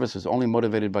his service was only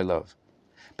motivated by love.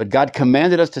 But God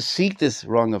commanded us to seek this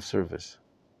rung of service.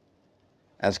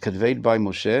 As conveyed by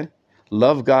Moshe,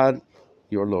 love God,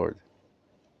 your Lord.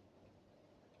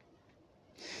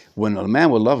 When a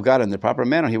man will love God in the proper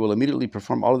manner, he will immediately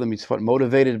perform all of the mitzvot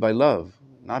motivated by love,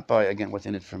 not by, again, what's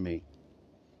in it for me.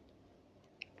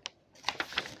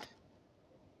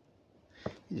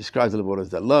 He describes the Lord as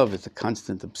that love. It's a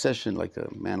constant obsession, like a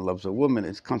man loves a woman.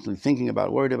 It's constantly thinking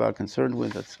about, worried about, concerned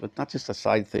with. It's not just a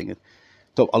side thing.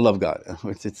 So I love God.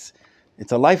 It's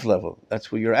a life level.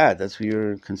 That's where you're at. That's where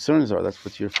your concerns are. That's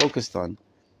what you're focused on.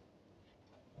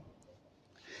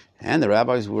 And the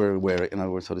rabbis were, in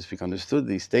other words, so to speak, understood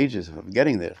these stages of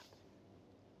getting there.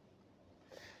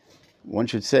 One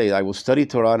should say, I will study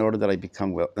Torah in order that I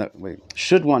become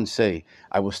should one say,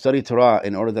 I will study Torah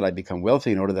in order that I become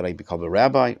wealthy, in order that I become a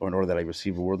rabbi, or in order that I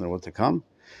receive a word in the world to come?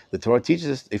 The Torah teaches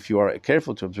us, if you are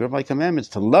careful to observe my commandments,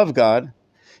 to love God,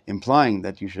 implying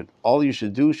that all you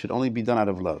should do should only be done out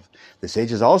of love. The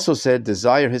sages also said,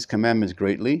 desire his commandments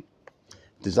greatly,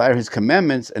 desire his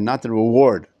commandments and not the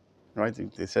reward. Right?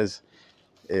 It says,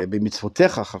 in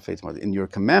your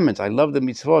commandments, I love the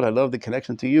mitzvot, I love the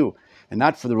connection to you, and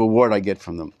not for the reward I get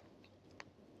from them.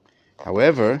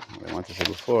 However, what I want to say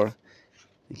before, I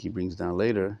think he brings down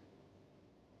later,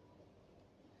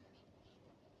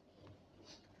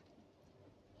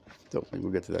 so maybe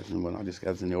we'll get to that in a moment. I'll just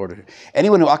get in the order here.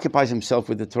 Anyone who occupies himself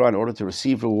with the Torah in order to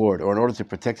receive reward or in order to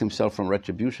protect himself from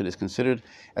retribution is considered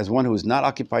as one who is not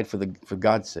occupied for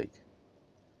God's sake.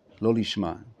 Lo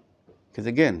lishma. Because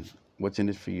again, what's in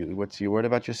it for you? What's your word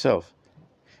about yourself?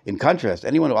 In contrast,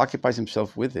 anyone who occupies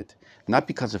himself with it, not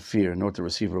because of fear nor to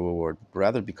receive a reward, but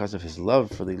rather because of his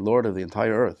love for the Lord of the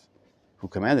entire earth, who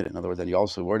commanded it. In other words, that he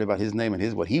also worried about his name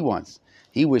and what he wants.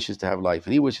 He wishes to have life,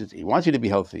 and he wants you to be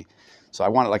healthy. So I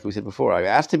want it, like we said before, I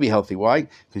asked to be healthy. Why?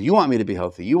 Because you want me to be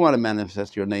healthy. You want to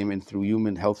manifest your name in through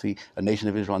human, healthy, a nation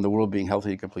of Israel, and the world being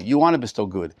healthy and complete. You want to bestow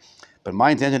good. But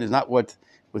my intention is not what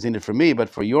was in it for me, but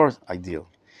for your ideal.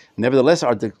 Nevertheless,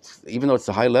 even though it's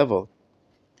the high level,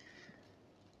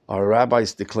 our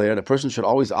rabbis declared a person should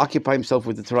always occupy himself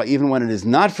with the Torah, even when it is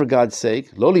not for God's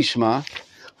sake, lo lishma,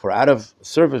 for out of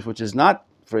service which is not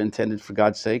intended for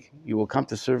God's sake, you will come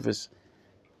to service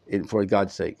for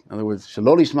God's sake. In other words,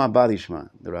 shelo lishma ba lishma,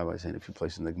 the rabbi is saying, if you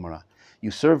place in the Gemara.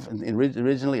 You serve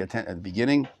originally at the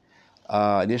beginning,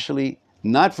 initially,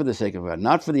 not for the sake of God,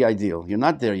 not for the ideal. You're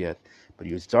not there yet, but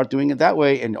you start doing it that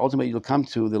way, and ultimately you'll come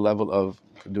to the level of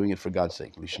doing it for God's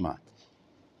sake, lishma.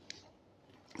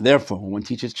 Therefore, when one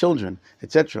teaches children,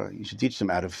 etc., you should teach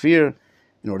them out of fear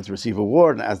in order to receive a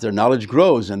reward. And as their knowledge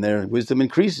grows and their wisdom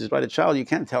increases, right? A child, you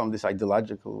can't tell them this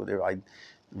ideological,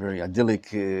 very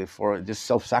idyllic, for just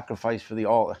self-sacrifice for the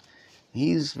all.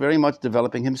 He's very much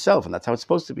developing himself, and that's how it's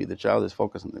supposed to be. The child is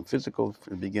focused on the physical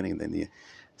from the beginning, then the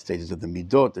stages of the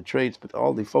midot, the traits, but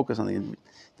all the focus on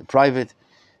the private.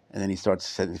 And then he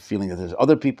starts feeling that there's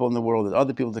other people in the world, there's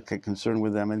other people that get concerned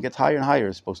with them, and gets higher and higher,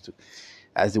 it's supposed to.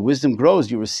 As the wisdom grows,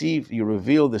 you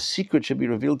reveal, the secret should be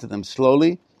revealed to them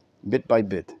slowly, bit by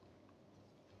bit.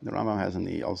 The Rambam has in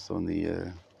the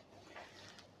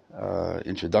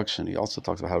introduction, he also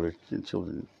talks about how the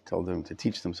children tell them to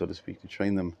teach them, so to speak, to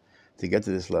train them to get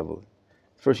to this level.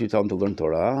 First you tell them to learn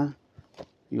Torah,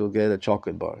 you'll get a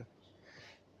chocolate bar.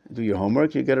 Do your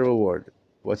homework, you get a reward.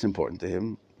 What's important to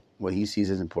him, what he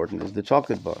sees as important, is the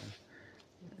chocolate bar.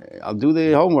 I'll do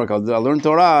the homework. I'll learn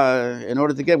Torah in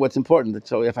order to get what's important.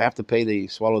 So if I have to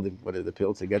swallow the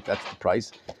pill to get, that's the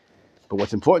price. But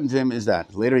what's important to him is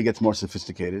that. Later he gets more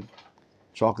sophisticated.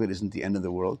 Chocolate isn't the end of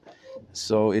the world.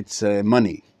 So it's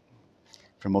money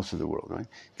for most of the world, right?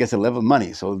 Gets a level of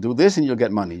money. So do this and you'll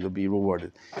get money. You'll be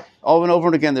rewarded. Over and over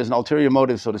and again, there's an ulterior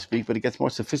motive, so to speak, but it gets more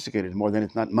sophisticated. More than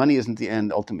it's not, money isn't the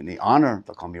end. Ultimately, honor.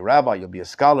 They'll call me rabbi. You'll be a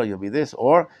scholar. You'll be this.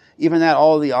 Or even that,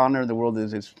 all the honor in the world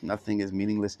nothing is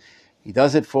meaningless. He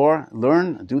does it for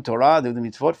learn, do Torah, do the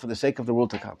mitzvot for the sake of the world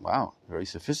to come. Wow, very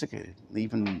sophisticated.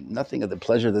 Even nothing of the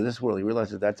pleasure of this world. He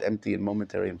realizes that's empty and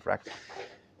momentary and fractal.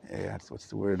 What's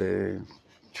the word?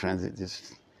 Transit.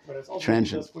 Just. But it's also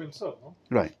transient. just for himself, no?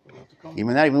 Right.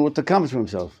 Even what to come is for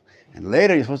himself. And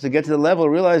later you're supposed to get to the level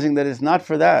realizing that it's not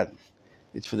for that.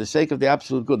 It's for the sake of the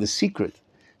absolute good. The secret.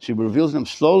 She reveals them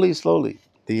slowly, slowly.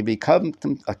 They become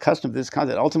accustomed to this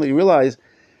concept. Ultimately you realize,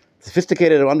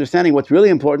 sophisticated of understanding what's really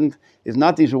important is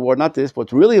not these reward, not this.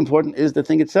 What's really important is the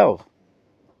thing itself.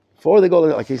 For the goal,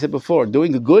 like I said before,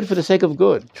 doing good for the sake of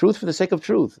good. Truth for the sake of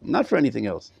truth. Not for anything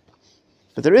else.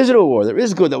 But there is a reward. There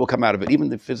is good that will come out of it, even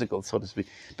the physical, so to speak.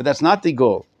 But that's not the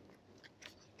goal.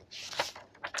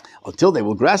 Until they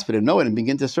will grasp it and know it and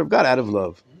begin to serve God out of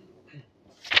love.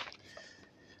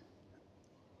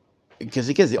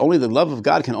 Because only the love of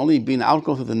God can only be an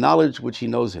outgrowth of the knowledge which he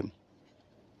knows him.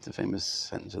 It's a famous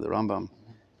sentence of the Rambam.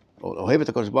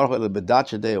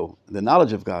 The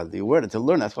knowledge of God, the awareness, to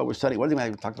learn, that's what we're studying. One thing I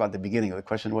talked about at the beginning, the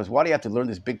question was, why do you have to learn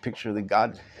this big picture of the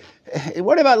God?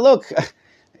 What about, look,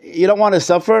 you don't want to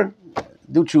suffer?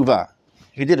 Do tshuva.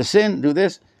 You did a sin, do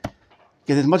this.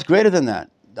 Because it's much greater than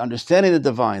that. Understanding the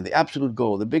divine, the absolute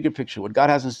goal, the bigger picture, what God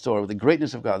has in store, the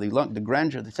greatness of God, the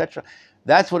grandeur, etc.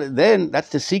 That's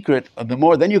the secret of the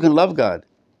more. Then you can love God.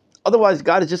 Otherwise,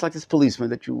 God is just like this policeman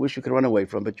that you wish you could run away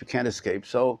from, but you can't escape.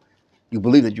 So you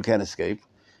believe that you can't escape.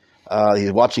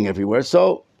 He's watching everywhere.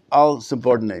 So I'll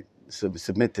submit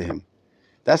to him.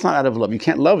 That's not out of love. You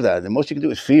can't love that. The most you can do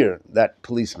is fear that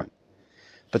policeman.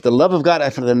 But the love of God,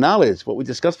 after the knowledge, what we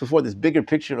discussed before, this bigger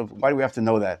picture of why do we have to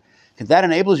know that? Because that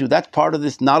enables you, that's part of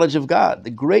this knowledge of God,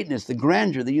 the greatness, the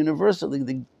grandeur, the universal,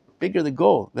 the bigger the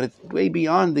goal, that it's way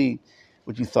beyond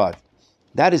what you thought.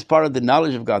 That is part of the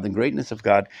knowledge of God, the greatness of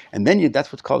God, and then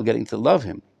that's what's called getting to love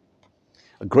him.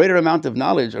 A greater amount of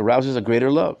knowledge arouses a greater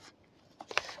love.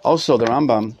 Also, the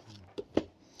Rambam,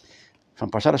 from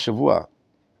Parshat HaShavua,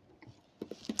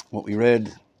 what we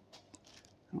read,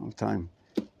 a long time,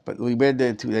 but we read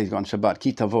 2 days ago on Shabbat,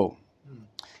 Ki Tavo,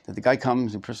 that the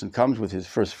person comes with his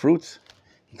first fruits.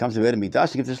 He comes to Beit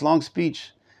HaMikdash, he gives this long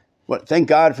speech. Thank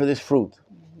God for this fruit.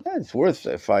 Yeah, it's worth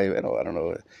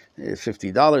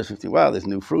 $50, wow, there's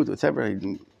new fruit, whatever.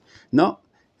 No,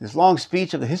 this long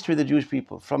speech of the history of the Jewish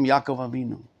people from Yaakov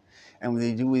Avinu. And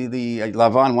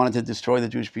Lavan wanted to destroy the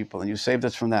Jewish people, and you saved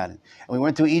us from that. And we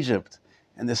went to Egypt,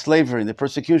 and the slavery, and the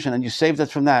persecution, and you saved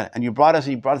us from that. And you brought us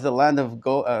to the land of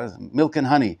milk and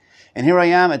honey. And here I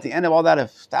am at the end of all that, of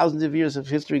thousands of years of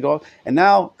history and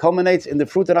now culminates in the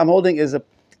fruit that I'm holding is a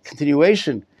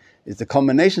continuation, is the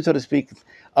culmination, so to speak,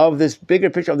 of this bigger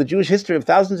picture of the Jewish history of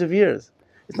thousands of years.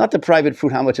 It's not the private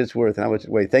fruit, how much it's worth, and how much it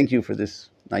weighs. Thank you for this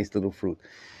nice little fruit.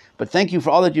 But thank you for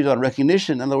all that you've done.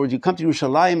 Recognition, in other words, you come to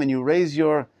Yerushalayim and you raise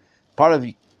part of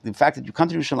the fact that you come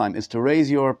to Yerushalayim is to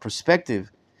raise your perspective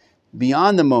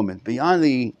beyond the moment, beyond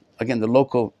the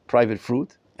local private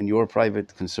fruit and your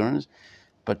private concerns,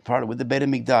 but part of with the Beit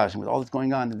HaMikdash and with all that's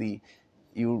going on, in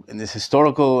this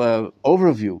historical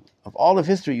overview of all of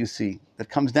history you see that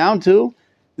comes down to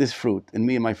this fruit and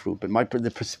me and my fruit, but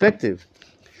the perspective.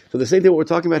 So the same thing what we're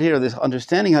talking about here, this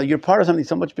understanding how you're part of something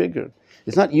so much bigger.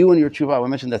 It's not you and your tshuva. We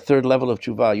mentioned the third level of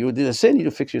tshuva. You did a sin, you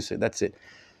fix your sin. That's it.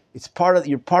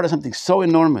 You're part of something so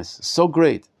enormous, so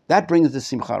great. That brings the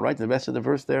simcha, right? The rest of the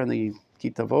verse there in the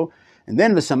kitavo, and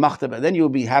then v'samachta, then you'll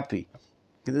be happy.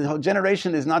 The whole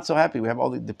generation is not so happy. We have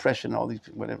all the depression, all these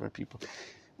whatever people.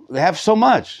 They have so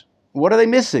much. What are they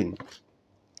missing?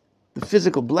 The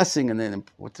physical blessing and then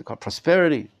what's it called,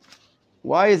 prosperity.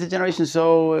 Why is the generation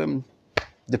so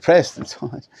depressed and so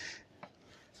much?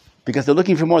 Because they're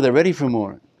looking for more. They're ready for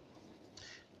more.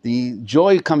 The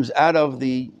joy comes out of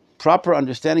the proper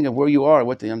understanding of where you are,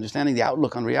 understanding the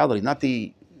outlook on reality, not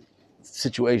the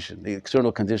situation, the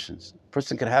external conditions. A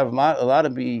person could have a lot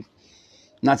and be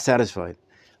not satisfied.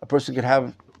 A person could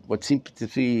have what seems to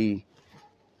be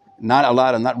not a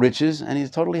lot and not riches, and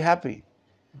he's totally happy.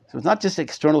 So it's not just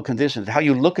external conditions, how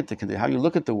you look at how you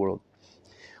look at the world.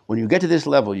 When you get to this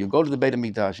level, you go to the Beit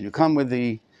HaMikdash, and you come with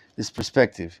this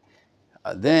perspective.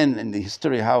 Then in the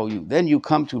history, then you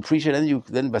come to appreciate,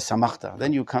 then basamachta,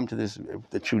 then you come to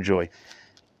the true joy.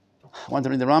 I want to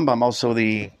read the Rambam also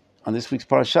on this week's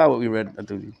parasha, what we read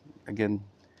again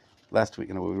last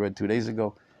week, what we read 2 days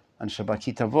ago on Shabbat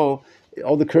Kitavo,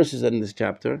 all the curses in this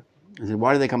chapter. And said,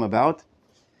 why do they come about?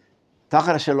 You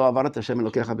didn't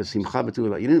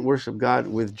worship God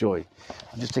with joy.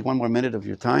 I'll just take one more minute of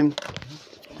your time.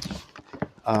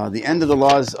 The end of the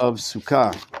laws of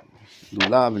Sukkah,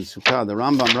 Lulav and Sukkah, the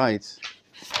Rambam writes,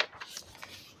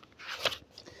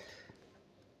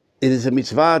 it is a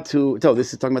mitzvah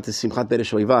this is talking about the Simchat Beit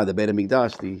HaShoivah, the Beit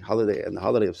HaMikdash, the holiday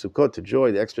of Sukkot, to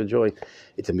joy, the extra joy.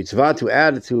 It's a mitzvah to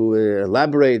add, to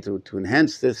elaborate, to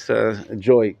enhance this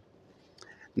joy.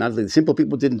 Not the simple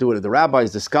people didn't do it. The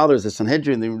rabbis, the scholars, the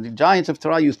Sanhedrin, the giants of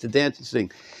Torah used to dance and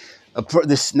sing.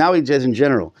 Now he says in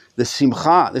general, the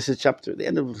simcha, this is the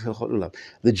end of Lulav,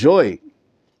 the joy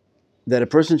that a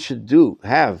person should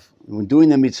have when doing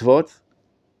the mitzvot,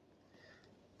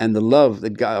 and the love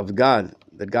that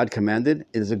God commanded,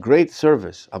 is a great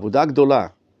service. Avodah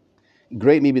Gdolah.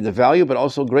 Great maybe the value, but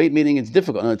also great meaning it's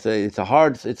difficult. No, it's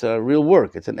a real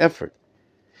work. It's an effort.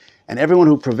 And everyone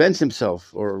who prevents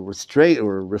himself or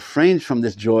refrains from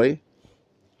this joy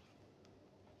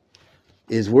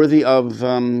is worthy of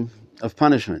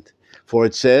punishment. For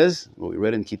it says, what we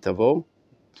read in Kitavo,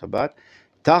 Shabbat,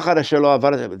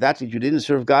 that you didn't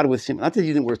serve God with simcha. Not that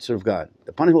you didn't serve God.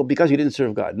 The punishment because you didn't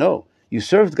serve God. No, you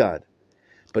served God.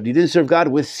 But you didn't serve God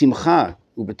with simcha,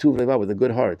 ubetuv leva, with a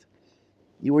good heart.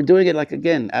 You were doing it like,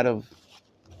 again, out of,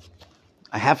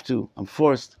 I have to, I'm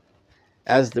forced.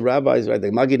 As the rabbis, right, the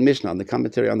Magid Mishnah, the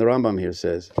commentary on the Rambam here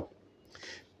says,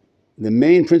 the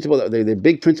main principle, the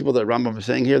big principle that Rambam is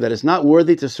saying here, that it's not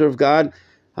worthy to serve God,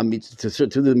 to the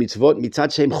mitzvot,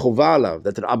 mitzat shem chova alav,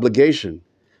 that's an obligation.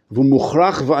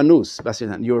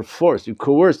 You're forced, you're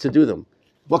coerced to do them.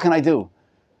 What can I do?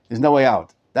 There's no way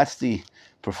out. That's the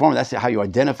performance. That's how you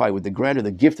identify with the grandeur,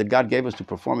 the gift that God gave us to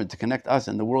perform it, to connect us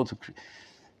and the world.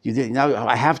 Now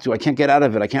I have to. I can't get out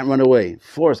of it. I can't run away.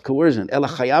 Force, coercion.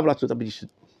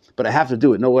 But I have to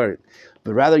do it. No worry.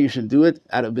 But rather you should do it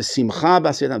out of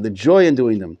the joy in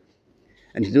doing them,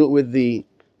 and you do it with the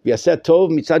v'yaseh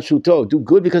tov mitzad shuto. Do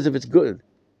good because of it's good.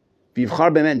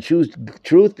 V'yivchar b'emet, choose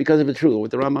truth because of the truth.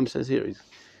 What the Rambam says here is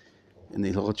in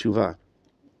the Hilchot Tshuva.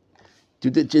 Do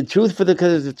the truth for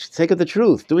the sake of the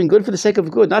truth. Doing good for the sake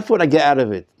of good, not for what I get out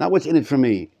of it, not what's in it for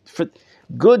me. For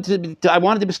good, I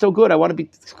wanted to bestow good. I want to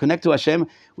connect to Hashem,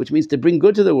 which means to bring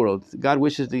good to the world. God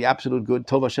wishes the absolute good.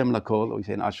 Tov Hashem lakol, we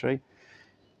say in Ashrei,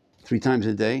 3 times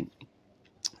a day,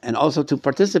 and also to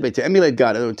participate, to emulate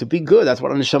God, to be good. That's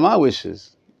what a neshama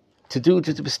wishes. To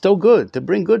bestow good, to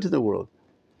bring good to the world,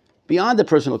 beyond the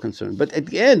personal concern. But at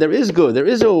the end, there is good. There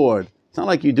is a reward. It's not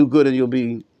like you do good and you'll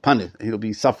be punished, you'll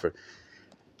be suffered.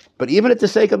 But even at the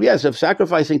sake of, of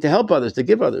sacrificing to help others, to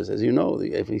give others, as you know,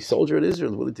 every soldier in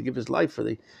Israel is willing to give his life for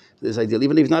this ideal,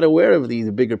 even if he's not aware of the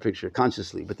bigger picture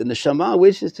consciously. But the neshama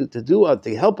wishes to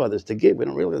help others, to give. We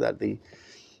don't realize that,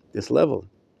 this level.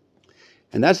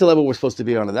 And that's the level we're supposed to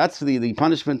be on. And that's the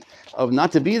punishment of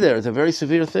not to be there. It's a very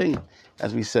severe thing,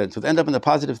 as we said. So to end up in the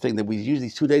positive thing, that we use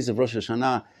these 2 days of Rosh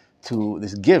Hashanah to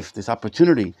this gift, this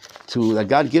opportunity that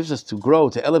God gives us to grow,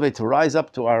 to elevate, to rise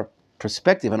up to our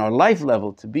perspective and our life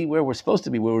level, to be where we're supposed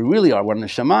to be, where we really are, where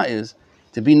neshama is,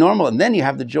 to be normal. And then you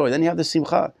have the joy, then you have the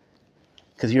simcha.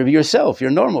 Because you're yourself,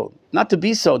 you're normal. Not to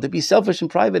be selfish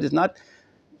and private is not,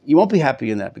 you won't be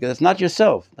happy in that, because it's not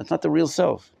yourself. That's not the real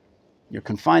self. You're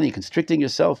confining, constricting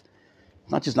yourself.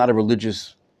 It's not just not a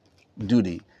religious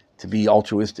duty to be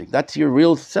altruistic. That's your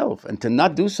real self. And to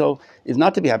not do so is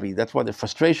not to be happy. That's why the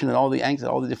frustration and all the angst,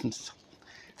 all the different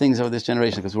things of this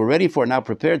generation, because we're ready for it now,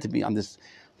 prepared to be on this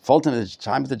ultimate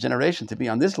time of the generation, to be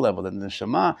on this level, and the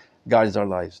Shema guides our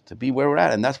lives, to be where we're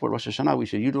at. And that's what Rosh Hashanah, we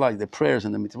should utilize the prayers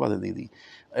and the mitzvah,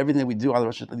 everything that we do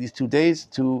on these 2 days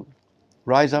to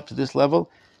rise up to this level,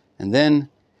 and then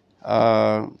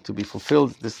to be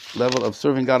fulfilled, this level of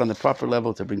serving God on the proper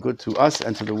level, to bring good to us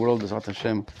and to the world. B'ezrat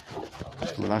Hashem.